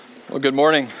Well, good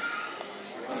morning.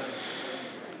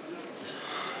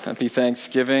 Happy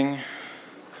Thanksgiving.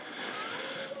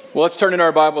 Well, let's turn in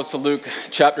our Bibles to Luke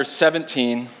chapter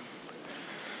 17.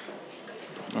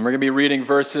 And we're going to be reading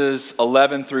verses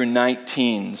 11 through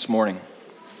 19 this morning.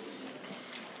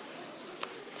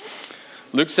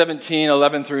 Luke 17,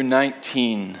 11 through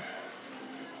 19.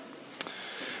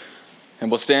 And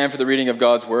we'll stand for the reading of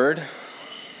God's Word.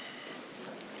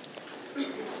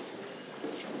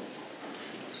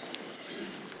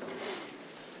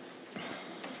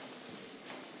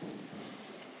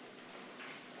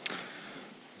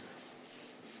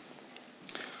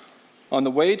 On the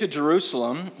way to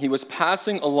Jerusalem, he was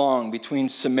passing along between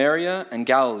Samaria and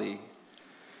Galilee.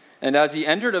 And as he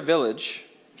entered a village,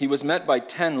 he was met by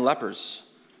 10 lepers,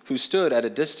 who stood at a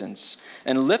distance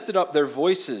and lifted up their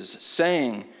voices,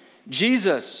 saying,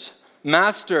 "Jesus,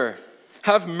 Master,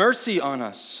 have mercy on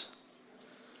us."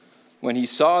 When he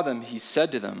saw them, he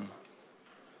said to them,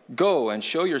 "Go and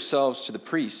show yourselves to the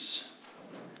priests."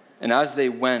 And as they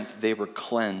went, they were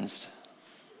cleansed.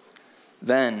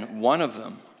 Then one of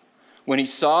them, when he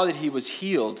saw that he was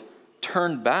healed,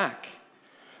 turned back,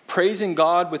 praising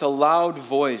God with a loud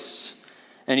voice,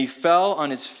 and he fell on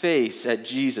his face at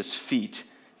Jesus' feet,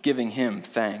 giving him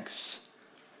thanks.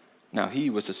 Now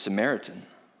he was a Samaritan.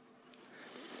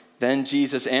 Then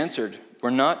Jesus answered,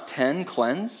 "Were not 10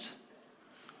 cleansed?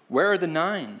 Where are the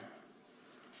 9?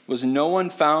 Was no one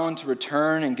found to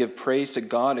return and give praise to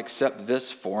God except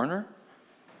this foreigner?"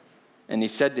 And he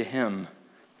said to him,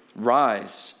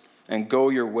 "Rise and go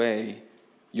your way.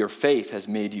 Your faith has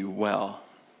made you well."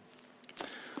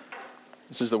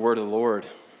 This is the word of the Lord.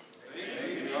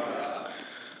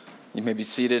 You may be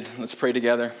seated. Let's pray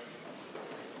together.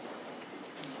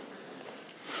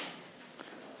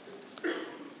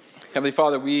 Heavenly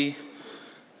Father, we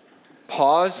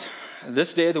pause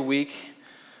this day of the week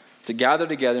to gather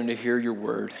together and to hear your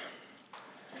word.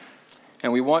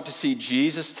 And we want to see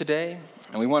Jesus today,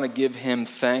 and we want to give him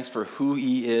thanks for who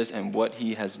he is and what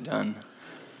he has done.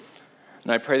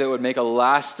 And I pray that it would make a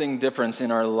lasting difference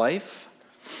in our life,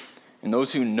 in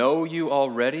those who know you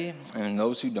already and in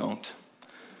those who don't.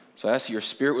 So I ask that your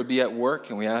Spirit would be at work,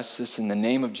 and we ask this in the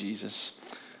name of Jesus.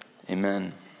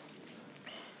 Amen.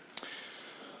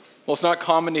 Well, it's not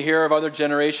common to hear of other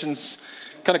generations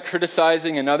kind of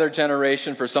criticizing another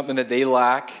generation for something that they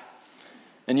lack.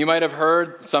 And you might have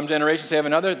heard some generations say of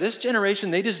another, this generation,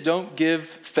 they just don't give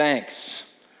thanks.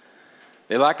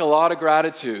 They lack a lot of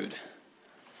gratitude.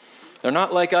 They're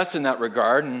not like us in that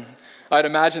regard, and I'd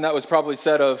imagine that was probably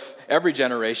said of every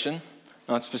generation,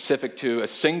 not specific to a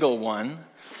single one.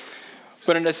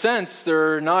 But in a sense,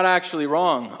 they're not actually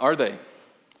wrong, are they?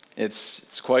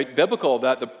 It's quite biblical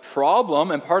that the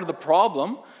problem, and part of the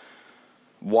problem,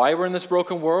 why we're in this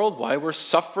broken world, why we're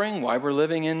suffering, why we're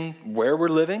living in where we're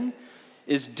living,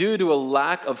 is due to a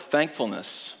lack of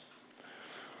thankfulness.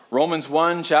 Romans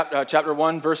 1, chapter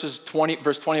 1,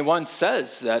 verse 21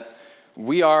 says that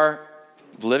we are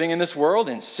living in this world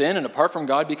in sin and apart from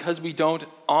God because we don't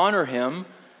honor him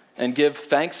and give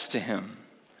thanks to him.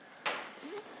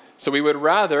 So we would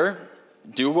rather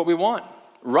do what we want,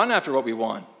 run after what we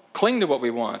want, cling to what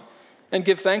we want, and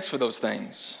give thanks for those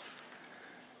things.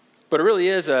 But it really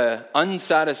is an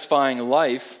unsatisfying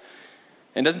life.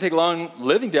 And it doesn't take long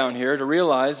living down here to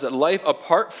realize that life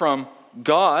apart from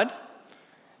God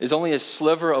is only a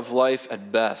sliver of life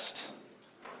at best.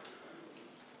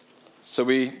 So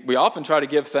we often try to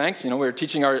give thanks. You know, we're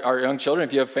teaching our young children.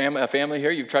 If you have a family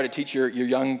here, you try to teach your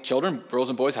young children, girls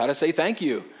and boys, how to say thank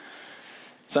you.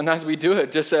 Sometimes we do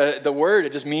it. Just the word,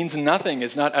 it just means nothing.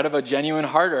 It's not out of a genuine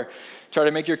heart. Or try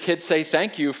to make your kids say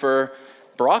thank you for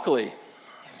broccoli.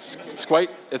 It's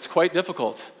quite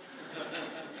difficult.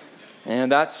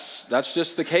 And that's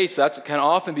just the case. That can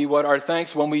often be what our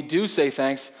thanks, when we do say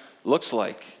thanks, looks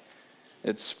like.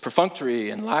 It's perfunctory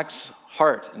and lacks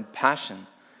heart and passion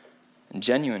and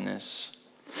genuineness.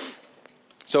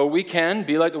 So we can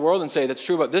be like the world and say that's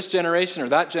true about this generation or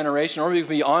that generation, or we can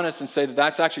be honest and say that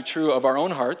that's actually true of our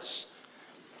own hearts,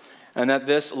 and that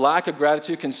this lack of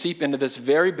gratitude can seep into this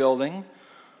very building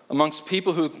amongst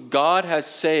people who God has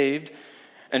saved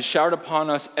and showered upon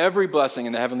us every blessing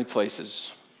in the heavenly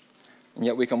places. And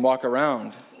yet we can walk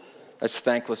around as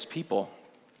thankless people.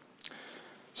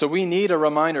 So we need a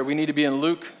reminder. We need to be in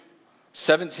Luke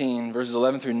 17, verses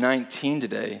 11 through 19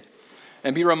 today,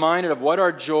 and be reminded of what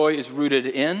our joy is rooted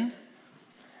in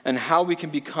and how we can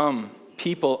become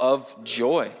people of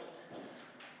joy.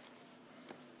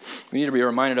 We need to be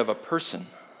reminded of a person.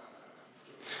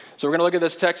 So we're going to look at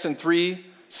this text in 3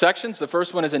 sections. The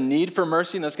first one is a need for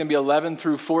mercy, and that's going to be 11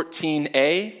 through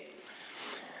 14a.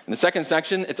 In the second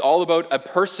section, it's all about a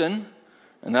person,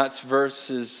 And that's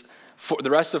second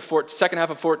half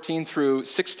of 14 through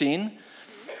 16.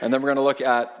 And then we're going to look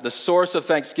at the source of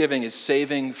thanksgiving is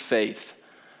saving faith.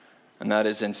 And that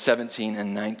is in 17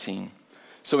 and 19.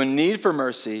 So in need for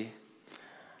mercy,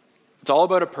 it's all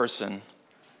about a person.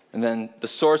 And then the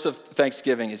source of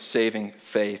thanksgiving is saving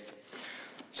faith.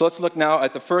 So let's look now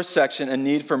at the first section, a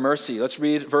need for mercy. Let's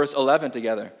read verse 11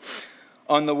 together.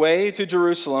 On the way to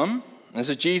Jerusalem, this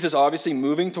is Jesus obviously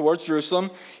moving towards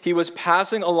Jerusalem, he was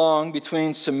passing along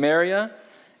between Samaria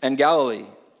and Galilee.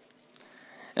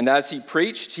 And as he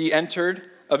preached, he entered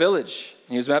a village.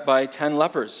 He was met by 10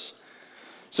 lepers.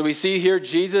 So we see here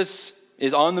Jesus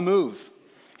is on the move.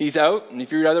 He's out, and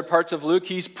if you read other parts of Luke,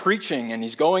 he's preaching, and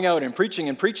he's going out and preaching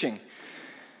and preaching.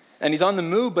 And he's on the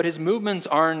move, but his movements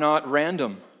are not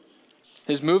random.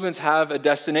 His movements have a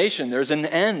destination. There's an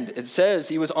end. It says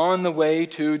he was on the way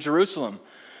to Jerusalem.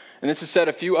 And this is said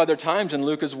a few other times in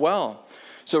Luke as well.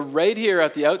 So right here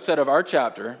at the outset of our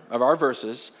chapter, of our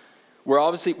verses,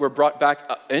 we're brought back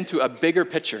into a bigger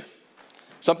picture.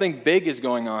 Something big is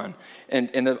going on.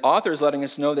 And the author is letting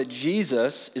us know that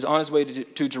Jesus is on his way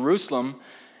to Jerusalem,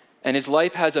 and his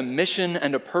life has a mission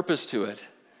and a purpose to it.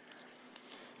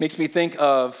 Makes me think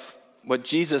of what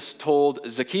Jesus told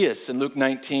Zacchaeus in Luke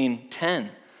 19:10.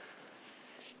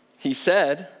 He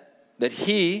said that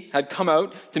he had come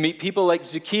out to meet people like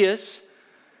Zacchaeus,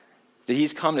 that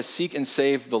he's come to seek and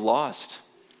save the lost.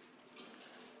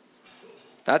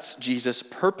 That's Jesus'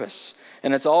 purpose.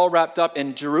 And it's all wrapped up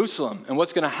in Jerusalem and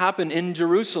what's going to happen in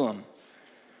Jerusalem.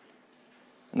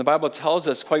 And the Bible tells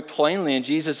us quite plainly, and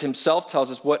Jesus himself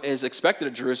tells us what is expected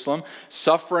of Jerusalem: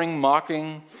 suffering,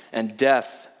 mocking, and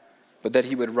death, but that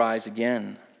he would rise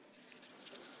again.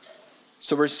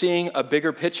 So we're seeing a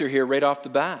bigger picture here right off the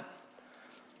bat.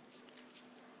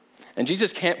 And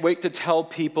Jesus can't wait to tell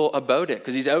people about it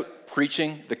because he's out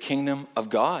preaching the kingdom of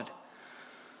God.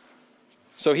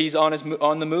 So he's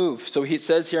on the move. So he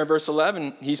says here in verse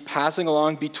 11, he's passing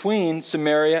along between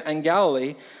Samaria and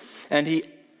Galilee, and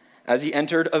as he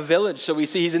entered a village. So we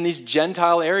see he's in these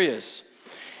Gentile areas,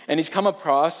 and he's come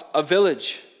across a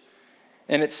village,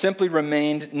 and it simply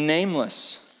remained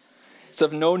nameless. It's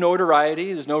of no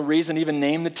notoriety. There's no reason to even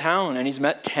name the town, and he's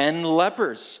met 10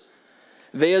 lepers.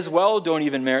 They as well don't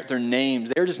even merit their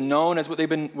names. They're just known as what they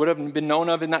would have been known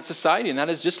of in that society, and that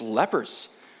is just lepers.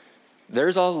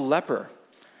 There's a leper.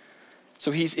 So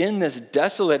he's in this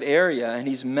desolate area, and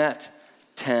he's met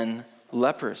 10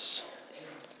 lepers.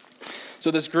 So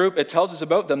this group, it tells us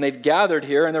about them. They've gathered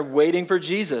here, and they're waiting for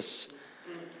Jesus.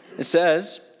 It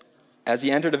says, as he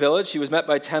entered a village, he was met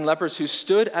by 10 lepers who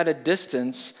stood at a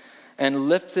distance and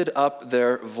lifted up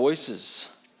their voices.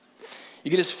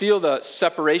 You can just feel the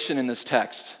separation in this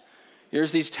text.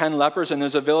 Here's these 10 lepers, and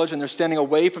there's a village, and they're standing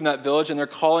away from that village, and they're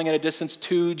calling at a distance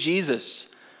to Jesus.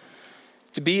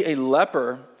 To be a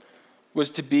leper was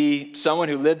to be someone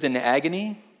who lived in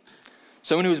agony,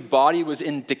 someone whose body was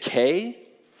in decay,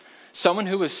 someone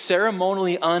who was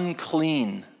ceremonially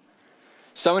unclean,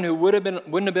 someone who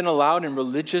wouldn't have been allowed in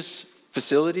religious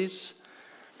facilities,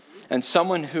 and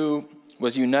someone who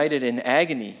was united in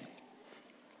agony.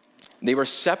 They were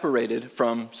separated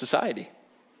from society.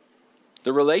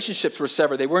 The relationships were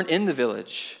severed. They weren't in the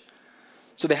village.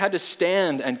 So they had to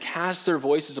stand and cast their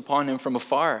voices upon him from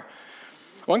afar.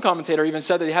 One commentator even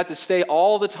said that they had to stay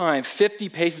all the time 50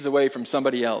 paces away from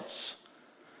somebody else.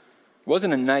 It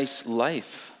wasn't a nice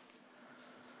life.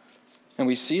 And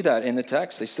we see that in the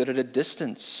text. They stood at a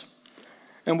distance.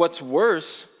 And what's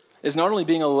worse is not only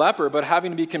being a leper, but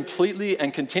having to be completely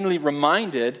and continually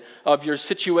reminded of your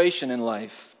situation in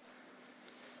life.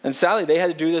 And sadly, they had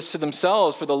to do this to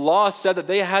themselves, for the law said that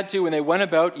they had to, when they went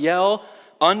about, yell,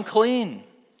 "Unclean!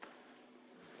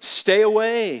 Stay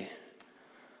away!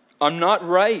 I'm not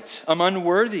right. I'm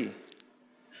unworthy."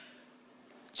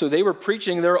 So they were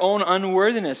preaching their own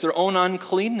unworthiness, their own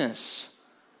uncleanness.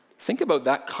 Think about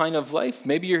that kind of life.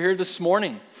 Maybe you're here this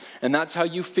morning, and that's how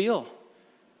you feel.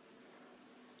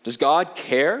 Does God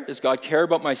care? Does God care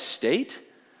about my state?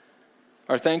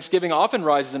 Our thanksgiving often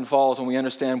rises and falls when we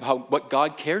understand what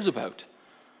God cares about.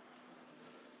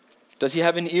 Does he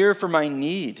have an ear for my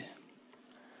need?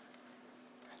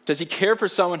 Does he care for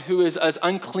someone who is as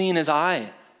unclean as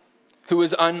I, who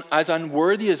is as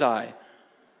unworthy as I,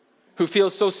 who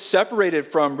feels so separated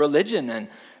from religion and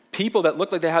people that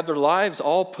look like they have their lives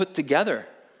all put together?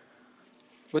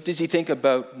 What does he think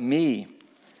about me?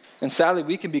 And sadly,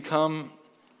 we can become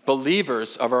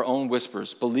believers of our own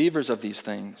whispers, believers of these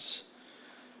things.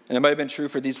 And it might have been true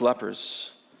for these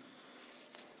lepers.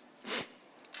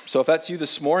 So if that's you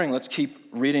this morning, let's keep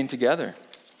reading together.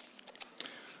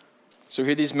 So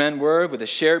here these men were with a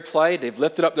shared plight. They've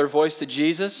lifted up their voice to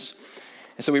Jesus.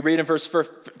 And so we read in verse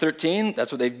 13,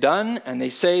 that's what they've done, and they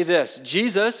say this,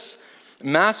 Jesus,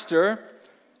 Master,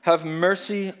 have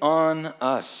mercy on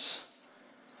us.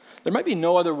 There might be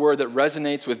no other word that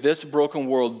resonates with this broken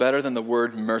world better than the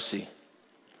word mercy.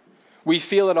 We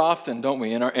feel it often, don't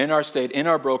we, in our state, in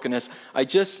our brokenness. I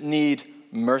just need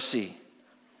mercy.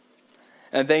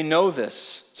 And they know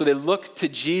this. So they look to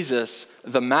Jesus,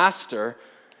 the Master,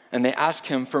 and they ask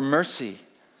him for mercy.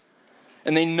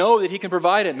 And they know that he can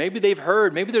provide it. Maybe they've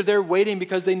heard. Maybe they're there waiting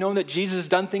because they know that Jesus has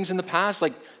done things in the past,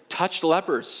 like touched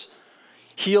lepers,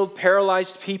 healed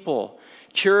paralyzed people,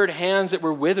 cured hands that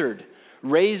were withered,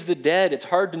 raised the dead. It's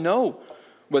hard to know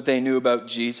what they knew about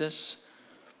Jesus,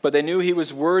 but they knew he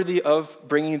was worthy of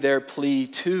bringing their plea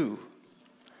to.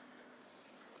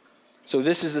 So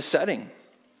this is the setting.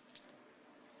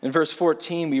 In verse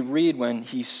 14, we read, when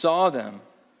he saw them,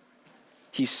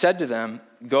 he said to them,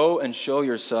 go and show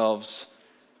yourselves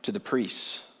to the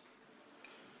priests.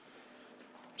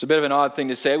 It's a bit of an odd thing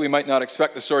to say. We might not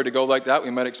expect the story to go like that.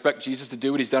 We might expect Jesus to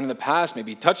do what he's done in the past,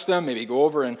 maybe touch them, maybe go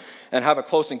over and have a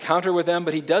close encounter with them,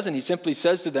 but he doesn't. He simply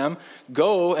says to them,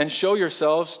 go and show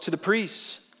yourselves to the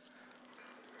priests.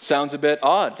 Sounds a bit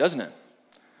odd, doesn't it?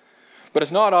 But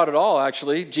it's not odd at all,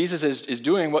 actually. Jesus is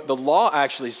doing what the law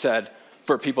actually said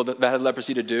for people that had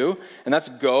leprosy to do, and that's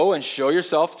go and show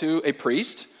yourself to a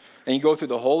priest. And you go through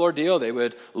the whole ordeal. They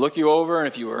would look you over, and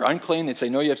if you were unclean, they'd say,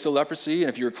 no, you have still leprosy. And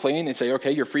if you were clean, they'd say,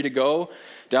 okay, you're free to go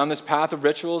down this path of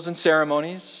rituals and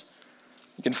ceremonies.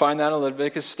 You can find that in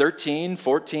Leviticus 13,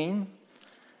 14.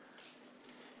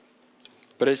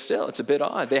 But it's a bit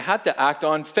odd. They had to act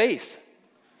on faith.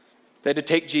 They had to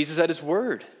take Jesus at his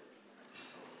word.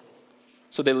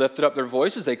 So they lifted up their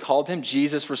voices. They called him.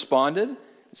 Jesus responded.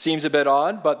 It seems a bit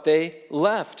odd, but they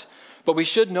left. But we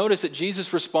should notice that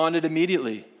Jesus responded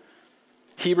immediately.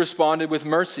 He responded with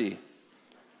mercy.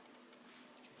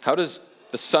 How does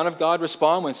the Son of God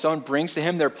respond when someone brings to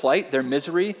him their plight, their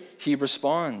misery? He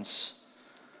responds.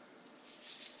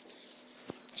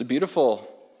 It's a beautiful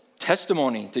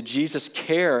testimony to Jesus'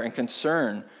 care and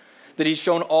concern that he's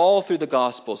shown all through the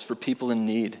Gospels for people in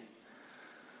need.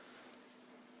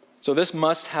 So this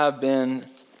must have been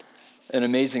an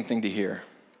amazing thing to hear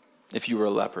if you were a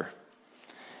leper.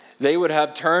 They would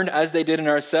have turned, as they did in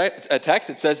our text.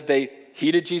 It says they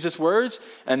heeded Jesus' words,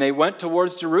 and they went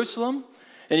towards Jerusalem.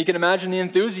 And you can imagine the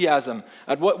enthusiasm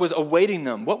at what was awaiting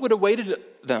them. What would awaited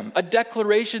them? A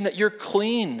declaration that you're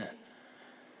clean.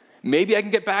 Maybe I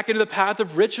can get back into the path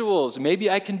of rituals. Maybe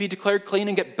I can be declared clean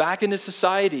and get back into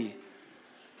society.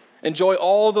 Enjoy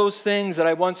all those things that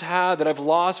I once had that I've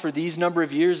lost for these number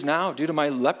of years now due to my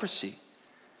leprosy.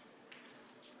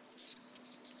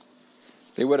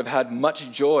 They would have had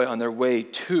much joy on their way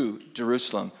to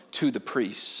Jerusalem, to the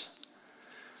priests.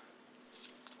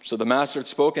 So the Master had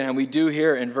spoken, and we do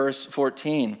here in verse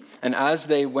 14, and as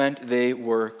they went, they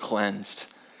were cleansed.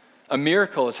 A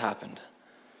miracle has happened.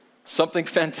 Something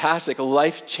fantastic,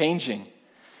 life-changing.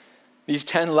 These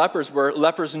 10 lepers were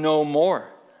lepers no more.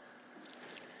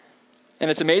 And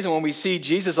it's amazing when we see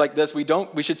Jesus like this,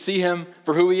 we should see him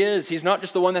for who he is. He's not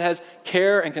just the one that has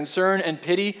care and concern and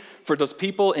pity for those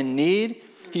people in need.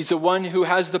 He's the one who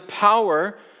has the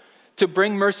power to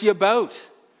bring mercy about.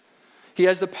 He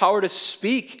has the power to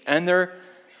speak, and they're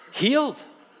healed.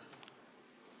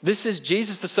 This is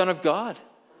Jesus, the Son of God,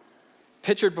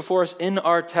 pictured before us in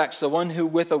our text, the one who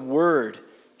with a word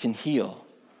can heal.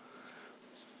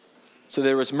 So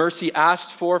there was mercy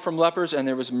asked for from lepers, and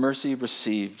there was mercy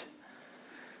received.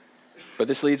 But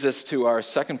this leads us to our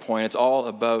second point. It's all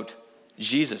about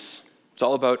Jesus. It's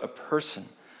all about a person.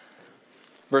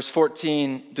 Verse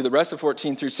 14, through the rest of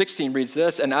 14 through 16 reads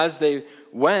this, and as they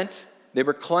went, they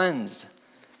were cleansed.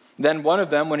 Then one of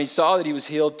them, when he saw that he was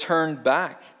healed, turned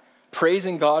back,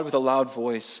 praising God with a loud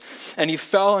voice. And he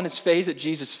fell on his face at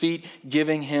Jesus' feet,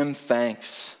 giving him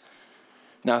thanks.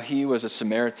 Now he was a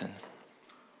Samaritan.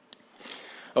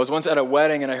 I was once at a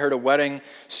wedding, and I heard a wedding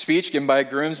speech given by a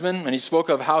groomsman, and he spoke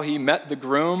of how he met the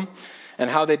groom and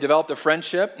how they developed a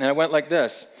friendship. And it went like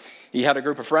this. He had a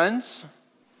group of friends,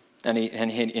 and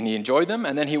he enjoyed them,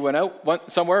 and then he went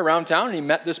somewhere around town, and he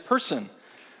met this person.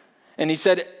 And he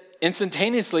said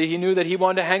instantaneously he knew that he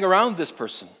wanted to hang around this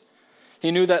person.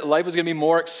 He knew that life was going to be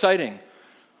more exciting,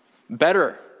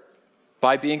 better,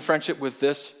 by being friendship with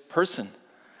this person.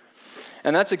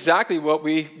 And that's exactly what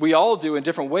we all do in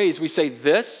different ways. We say,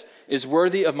 this is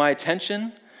worthy of my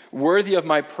attention, worthy of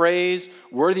my praise,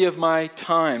 worthy of my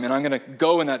time, and I'm going to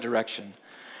go in that direction.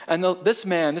 And this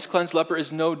man, this cleansed leper,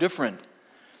 is no different.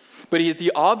 But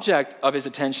the object of his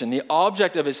attention, the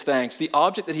object of his thanks, the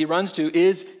object that he runs to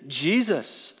is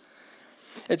Jesus.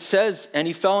 It says, and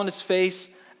he fell on his face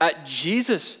at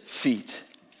Jesus' feet.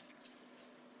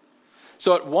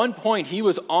 So at one point, he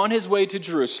was on his way to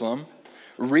Jerusalem,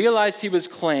 realized he was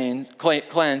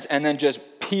cleansed, and then just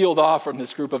peeled off from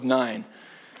this group of 9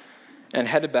 and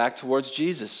headed back towards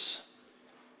Jesus.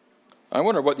 I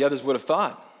wonder what the others would have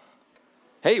thought.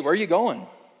 Hey, where are you going?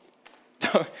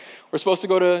 We're supposed to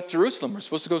go to Jerusalem. We're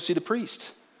supposed to go see the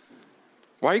priest.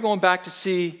 Why are you going back to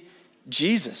see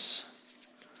Jesus?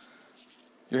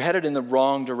 You're headed in the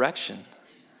wrong direction.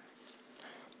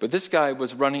 But this guy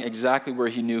was running exactly where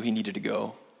he knew he needed to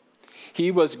go.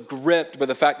 He was gripped by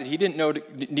the fact that he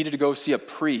needed to go see a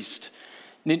priest.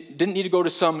 Didn't need to go to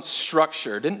some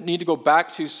structure. Didn't need to go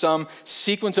back to some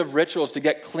sequence of rituals to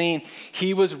get clean.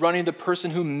 He was running the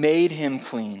person who made him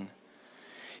clean.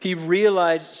 He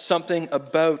realized something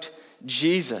about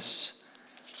Jesus.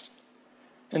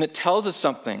 And it tells us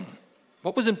something.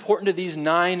 What was important to these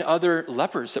 9 other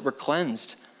lepers that were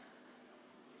cleansed?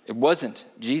 It wasn't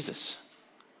Jesus.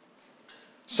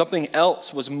 Something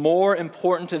else was more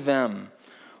important to them,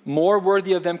 more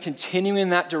worthy of them continuing in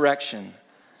that direction.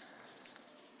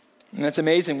 And that's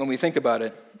amazing when we think about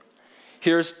it.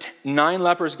 Here's 9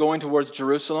 lepers going towards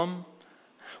Jerusalem.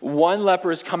 1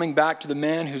 leper is coming back to the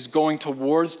man who's going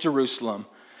towards Jerusalem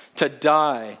to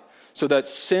die so that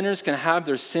sinners can have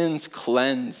their sins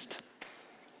cleansed.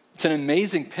 It's an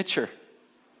amazing picture.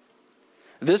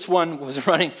 This one was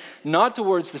running not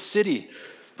towards the city,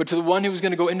 but to the one who was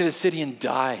going to go into the city and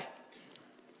die.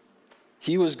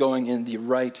 He was going in the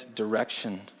right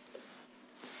direction.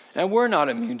 And we're not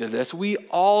immune to this. We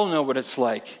all know what it's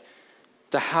like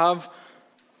to have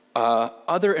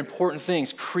other important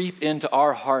things creep into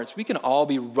our hearts. We can all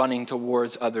be running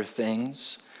towards other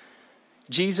things.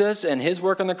 Jesus and his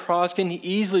work on the cross can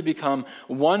easily become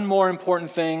one more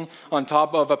important thing on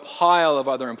top of a pile of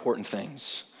other important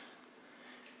things.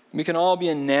 We can all be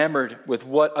enamored with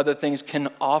what other things can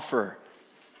offer.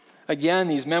 Again,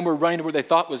 these men were running to what they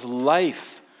thought was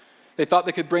life. They thought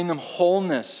they could bring them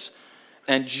wholeness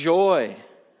and joy.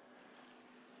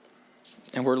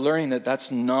 And we're learning that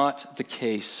that's not the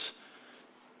case,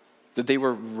 that they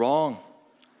were wrong.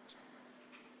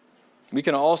 We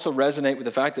can also resonate with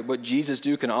the fact that what Jesus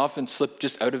do can often slip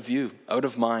just out of view, out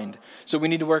of mind. So we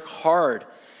need to work hard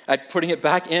at putting it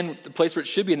back in the place where it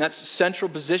should be, and that's the central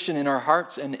position in our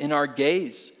hearts and in our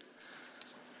gaze.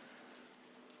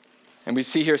 And we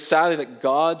see here, sadly, that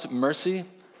God's mercy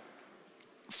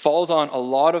falls on a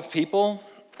lot of people,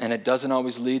 and it doesn't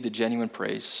always lead to genuine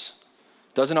praise.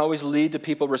 It doesn't always lead to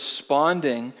people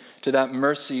responding to that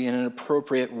mercy in an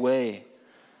appropriate way.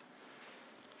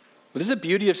 But this is the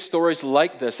beauty of stories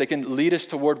like this. They can lead us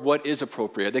toward what is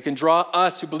appropriate. They can draw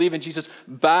us who believe in Jesus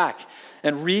back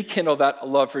and rekindle that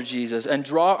love for Jesus and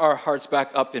draw our hearts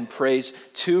back up in praise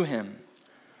to him.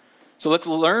 So let's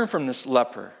learn from this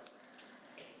leper.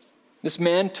 This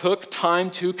man took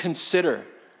time to consider.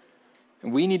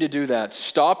 And we need to do that.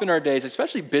 Stop in our days,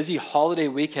 especially busy holiday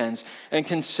weekends, and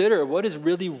consider what is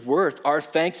really worth our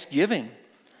thanksgiving.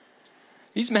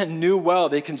 These men knew well.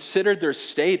 They considered their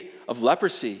state of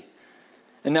leprosy.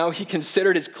 And now he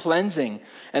considered his cleansing.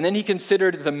 And then he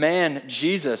considered the man,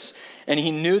 Jesus. And he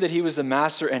knew that he was the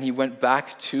master, and he went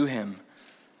back to him.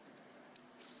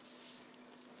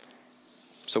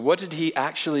 So what did he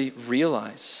actually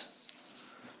realize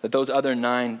that those other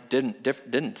 9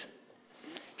 didn't?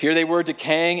 Here they were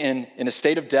decaying in a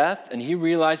state of death, and he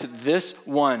realized that this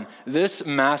one, this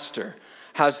master,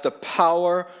 has the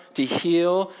power to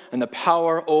heal and the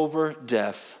power over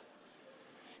death.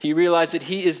 He realized that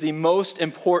he is the most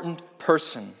important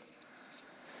person,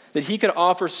 that he could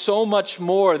offer so much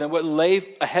more than what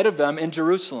lay ahead of them in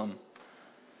Jerusalem.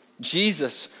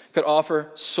 Jesus could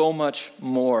offer so much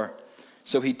more.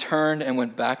 So he turned and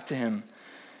went back to him.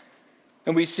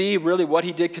 And we see really what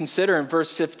he did consider in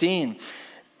verse 15. It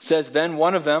says, then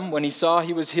one of them, when he saw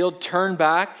he was healed, turned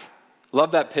back.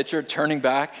 Love that picture, turning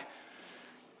back.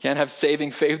 Can't have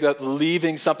saving faith without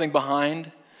leaving something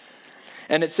behind.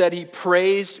 And it said he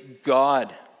praised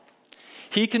God.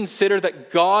 He considered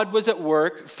that God was at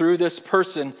work through this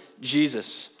person,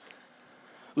 Jesus.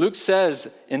 Luke says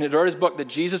in his book that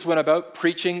Jesus went about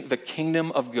preaching the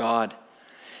kingdom of God.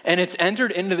 And it's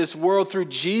entered into this world through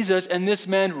Jesus, and this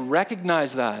man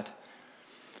recognized that.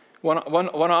 One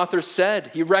author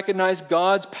said he recognized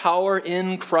God's power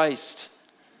in Christ.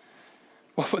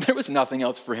 Well, there was nothing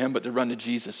else for him but to run to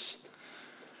Jesus.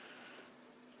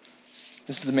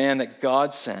 This is the man that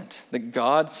God sent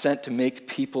to make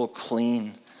people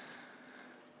clean.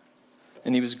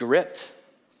 And he was gripped,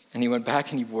 and he went back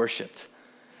and he worshiped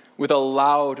with a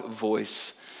loud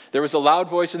voice. There was a loud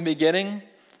voice in the beginning,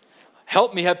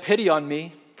 help me, have pity on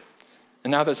me.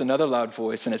 And now there's another loud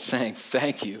voice, and it's saying,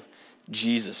 thank you,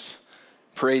 Jesus.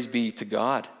 Praise be to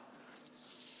God.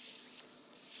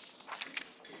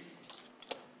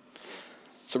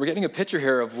 So we're getting a picture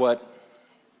here of what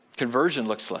conversion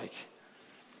looks like.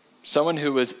 Someone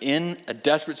who was in a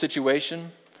desperate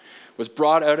situation, was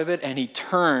brought out of it, and he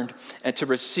turned and to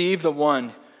receive the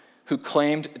one who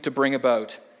claimed to bring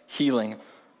about healing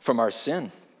from our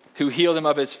sin, who healed him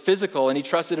of his physical, and he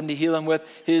trusted him to heal him with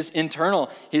his internal,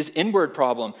 his inward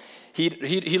problem. He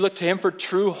looked to him for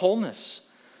true wholeness.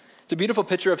 It's a beautiful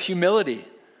picture of humility,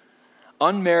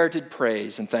 unmerited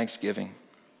praise and thanksgiving.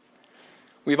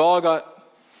 We've all got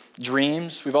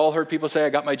dreams. We've all heard people say, I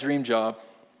got my dream job,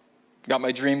 got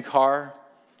my dream car,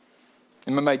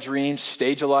 I'm in my dream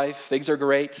stage of life, things are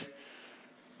great.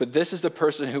 But this is the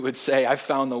person who would say, I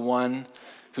found the one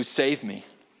who saved me.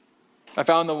 I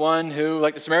found the one who,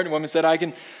 like the Samaritan woman said,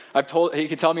 he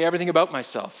can tell me everything about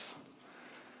myself.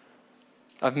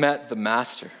 I've met the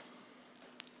Master.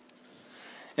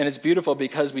 And it's beautiful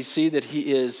because we see that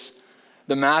he is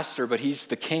the Master, but he's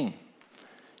the King.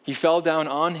 He fell down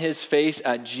on his face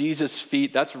at Jesus'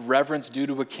 feet. That's reverence due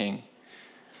to a king.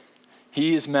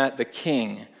 He has met the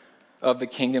King of the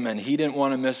kingdom, and he didn't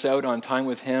want to miss out on time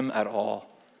with him at all.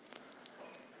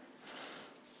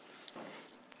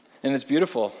 And it's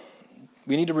beautiful.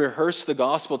 We need to rehearse the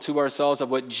gospel to ourselves of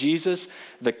what Jesus,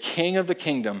 the King of the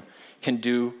kingdom, can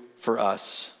do for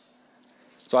us.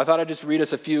 So I thought I'd just read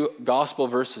us a few gospel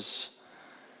verses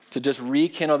to just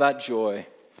rekindle that joy,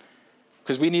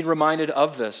 because we need reminded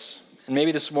of this. And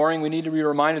maybe this morning we need to be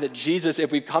reminded that Jesus,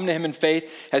 if we've come to him in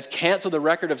faith, has canceled the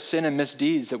record of sin and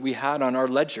misdeeds that we had on our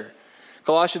ledger.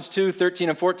 Colossians 2:13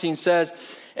 and 14 says,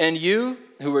 and you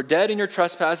who were dead in your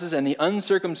trespasses and the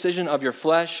uncircumcision of your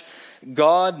flesh,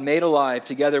 God made alive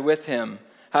together with him,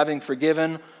 having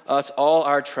forgiven us all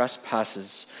our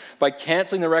trespasses. By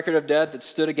canceling the record of debt that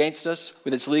stood against us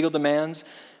with its legal demands,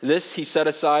 this he set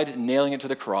aside, nailing it to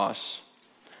the cross.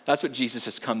 That's what Jesus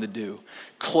has come to do.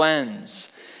 Cleanse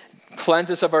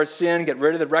us of our sin, get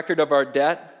rid of the record of our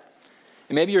debt.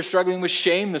 And maybe you're struggling with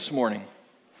shame this morning.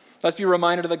 Let's be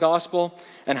reminded of the gospel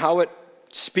and how it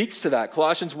speaks to that.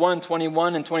 Colossians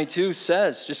 1:21 and 22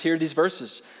 says, just hear these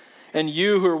verses. And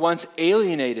you who were once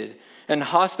alienated and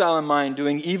hostile in mind,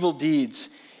 doing evil deeds,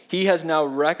 he has now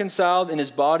reconciled in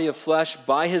his body of flesh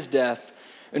by his death,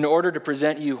 in order to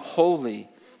present you holy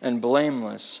and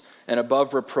blameless and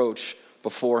above reproach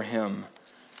before him.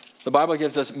 The Bible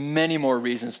gives us many more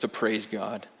reasons to praise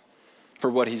God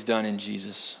for what he's done in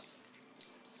Jesus.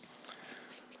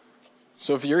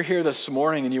 So if you're here this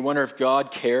morning and you wonder if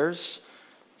God cares,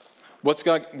 what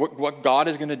God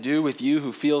is going to do with you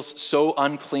who feels so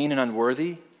unclean and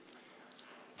unworthy,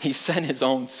 he sent his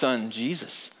own son,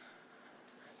 Jesus,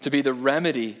 to be the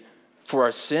remedy for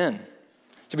our sin,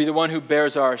 to be the one who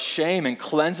bears our shame and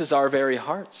cleanses our very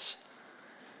hearts.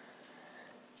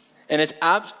 And it's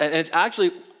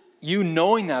actually you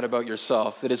knowing that about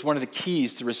yourself that is one of the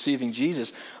keys to receiving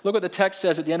Jesus. Look what the text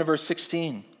says at the end of verse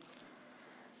 16. It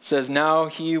says, now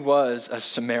he was a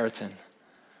Samaritan.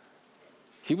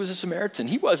 He was a Samaritan.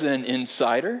 He wasn't an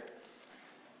insider.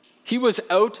 He was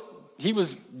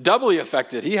doubly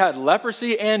affected. He had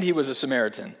leprosy and he was a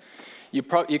Samaritan. You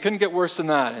couldn't get worse than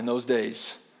that in those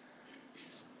days.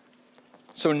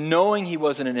 So knowing he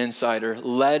wasn't an insider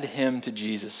led him to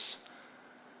Jesus.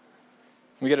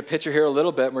 We get a picture here a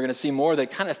little bit, and we're going to see more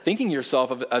that kind of thinking yourself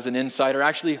of as an insider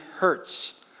actually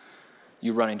hurts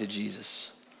you running to Jesus.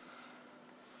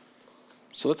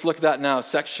 So let's look at that now.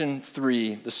 Section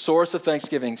 3, the source of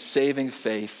thanksgiving, saving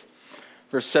faith.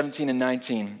 Verse 17 and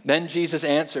 19. Then Jesus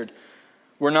answered,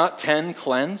 were not 10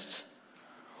 cleansed?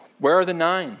 Where are the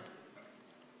 9?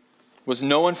 Was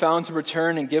no one found to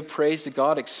return and give praise to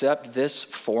God except this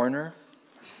foreigner?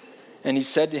 And he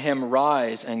said to him,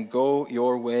 rise and go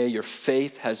your way. Your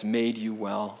faith has made you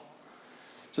well.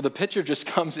 So the picture just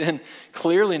comes in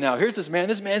clearly now. Here's this man.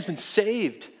 This man's been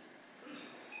saved.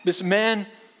 This man,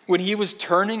 when he was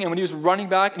turning and when he was running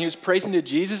back and he was praising to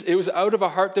Jesus, it was out of a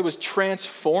heart that was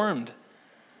transformed,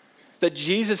 that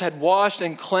Jesus had washed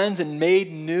and cleansed and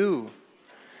made new.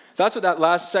 That's what that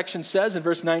last section says in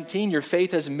verse 19. Your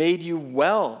faith has made you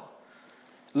well.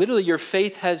 Literally, your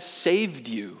faith has saved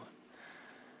you.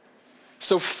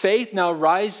 So faith now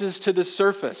rises to the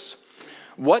surface.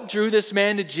 What drew this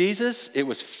man to Jesus? It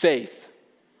was faith.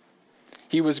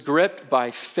 He was gripped by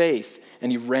faith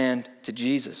and he ran to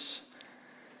Jesus.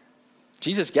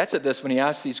 Jesus gets at this when he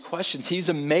asks these questions. He's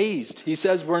amazed. He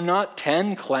says, were not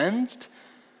 10 cleansed?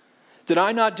 Did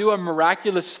I not do a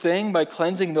miraculous thing by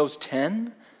cleansing those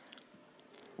 10?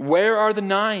 Where are the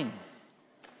 9?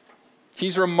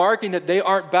 He's remarking that they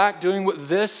aren't back doing what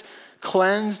this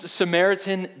cleansed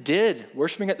Samaritan did,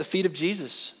 worshiping at the feet of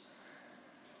Jesus?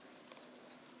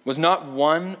 Was not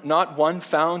one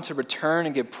found to return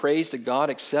and give praise to God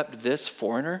except this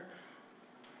foreigner?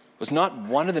 Was not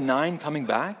one of the 9 coming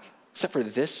back except for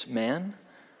this man?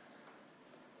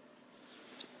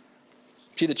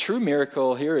 See, the true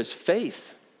miracle here is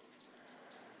faith.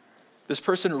 This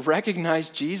person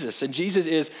recognized Jesus, and Jesus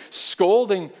is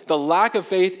scolding the lack of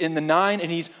faith in the 9, and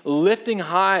he's lifting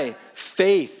high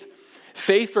faith.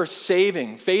 Faith for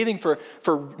saving, faith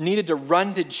for needed to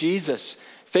run to Jesus.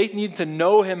 Faith needed to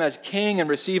know him as king and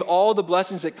receive all the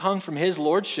blessings that come from his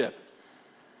lordship.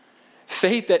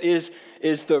 Faith that is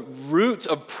the roots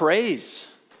of praise.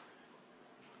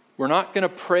 We're not going to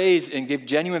praise and give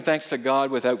genuine thanks to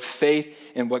God without faith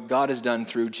in what God has done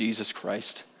through Jesus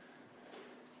Christ.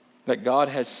 That God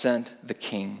has sent the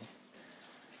King.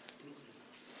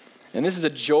 And this is a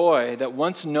joy that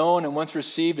once known and once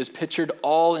received is pictured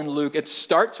all in Luke. It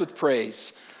starts with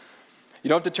praise. You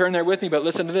don't have to turn there with me, but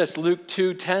listen to this. Luke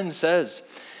 2:10 says,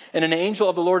 "And an angel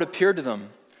of the Lord appeared to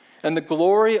them, and the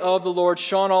glory of the Lord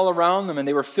shone all around them, and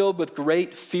they were filled with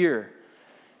great fear.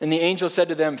 And the angel said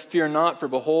to them, 'Fear not, for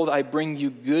behold, I bring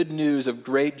you good news of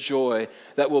great joy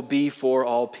that will be for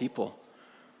all people.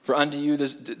 For unto you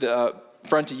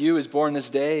is born this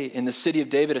day in the city of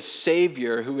David a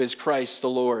Savior who is Christ the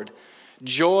Lord.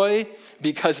 Joy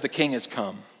because the King has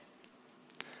come.'"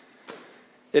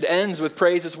 It ends with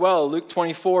praise as well. Luke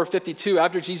 24:52,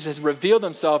 after Jesus has revealed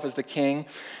himself as the King,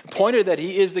 pointed that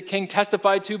he is the King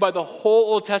testified to by the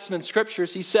whole Old Testament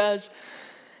scriptures, he says,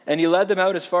 "And he led them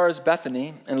out as far as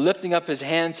Bethany, and lifting up his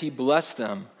hands, he blessed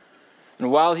them.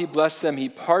 And while he blessed them, he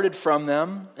parted from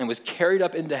them and was carried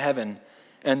up into heaven.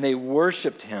 And they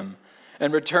worshiped him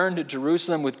and returned to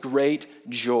Jerusalem with great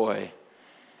joy,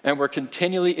 and were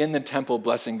continually in the temple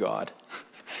blessing God."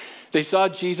 They saw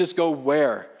Jesus go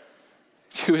where?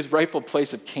 To his rightful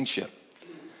place of kingship,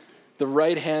 the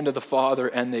right hand of the Father,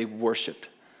 and they worshiped.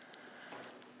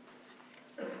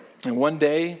 And one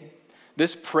day,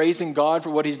 this praising God for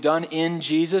what he's done in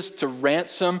Jesus to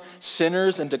ransom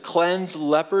sinners and to cleanse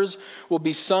lepers will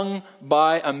be sung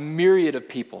by a myriad of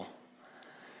people.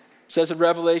 It says in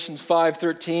Revelation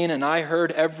 5:13, "And I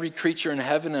heard every creature in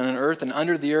heaven and on earth and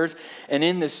under the earth and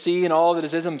in the sea and all that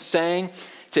is in them saying,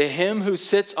 'To him who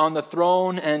sits on the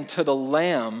throne and to the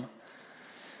Lamb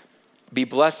be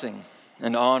blessing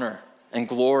and honor and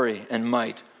glory and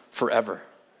might forever.'"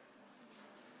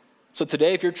 So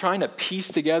today, if you're trying to piece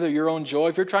together your own joy,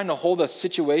 if you're trying to hold a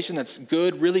situation that's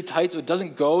good, really tight, so it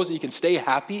doesn't go, so you can stay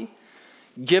happy,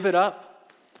 give it up.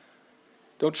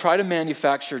 Don't try to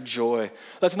manufacture joy.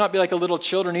 Let's not be like the little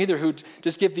children either who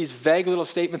just give these vague little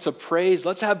statements of praise.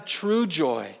 Let's have true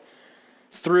joy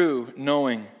through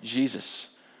knowing Jesus,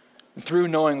 through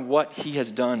knowing what he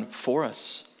has done for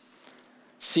us,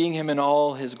 seeing him in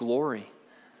all his glory.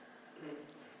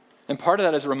 And part of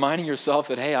that is reminding yourself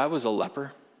that, hey, I was a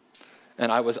leper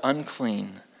and I was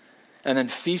unclean. And then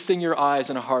feasting your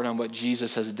eyes and heart on what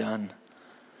Jesus has done.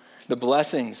 The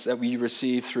blessings that we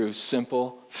receive through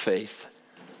simple faith.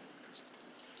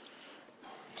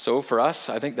 So for us,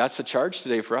 I think that's the charge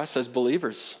today for us as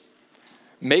believers.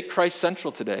 Make Christ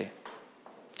central today.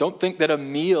 Don't think that a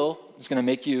meal is going to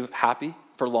make you happy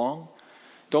for long.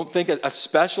 Don't think a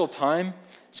special time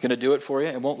is going to do it for you.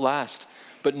 It won't last.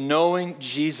 But knowing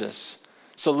Jesus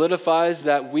solidifies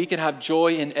that we can have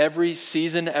joy in every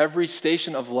season, every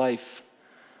station of life.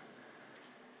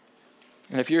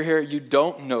 And if you're here, you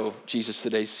don't know Jesus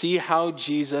today, see how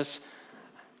Jesus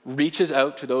reaches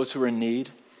out to those who are in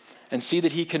need and see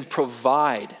that he can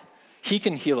provide. He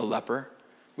can heal a leper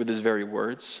with his very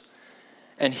words.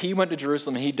 And he went to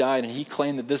Jerusalem and he died and he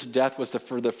claimed that this death was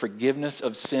for the forgiveness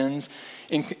of sins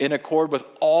in accord with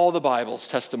all the Bible's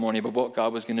testimony about what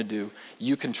God was going to do.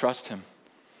 You can trust him.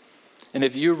 And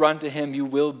if you run to him, you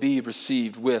will be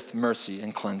received with mercy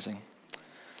and cleansing.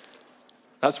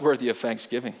 That's worthy of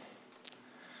thanksgiving.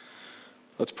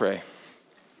 Let's pray.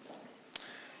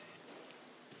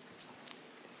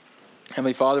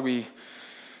 Heavenly Father, we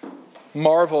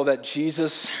marvel that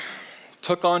Jesus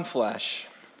took on flesh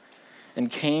and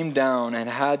came down and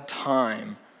had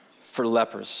time for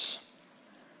lepers.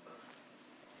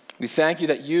 We thank you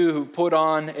that you who put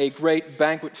on a great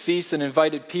banquet feast and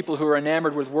invited people who are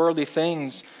enamored with worldly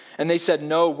things, and they said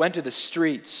no, went to the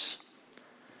streets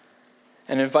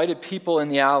and invited people in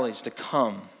the alleys to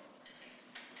come.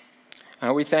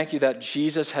 And we thank you that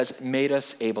Jesus has made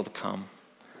us able to come.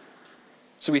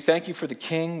 So we thank you for the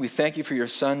King. We thank you for your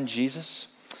Son, Jesus.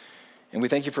 And we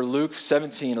thank you for Luke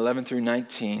 17:11 through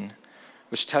 19,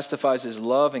 which testifies his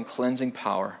love and cleansing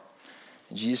power.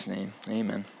 In Jesus' name,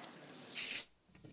 amen.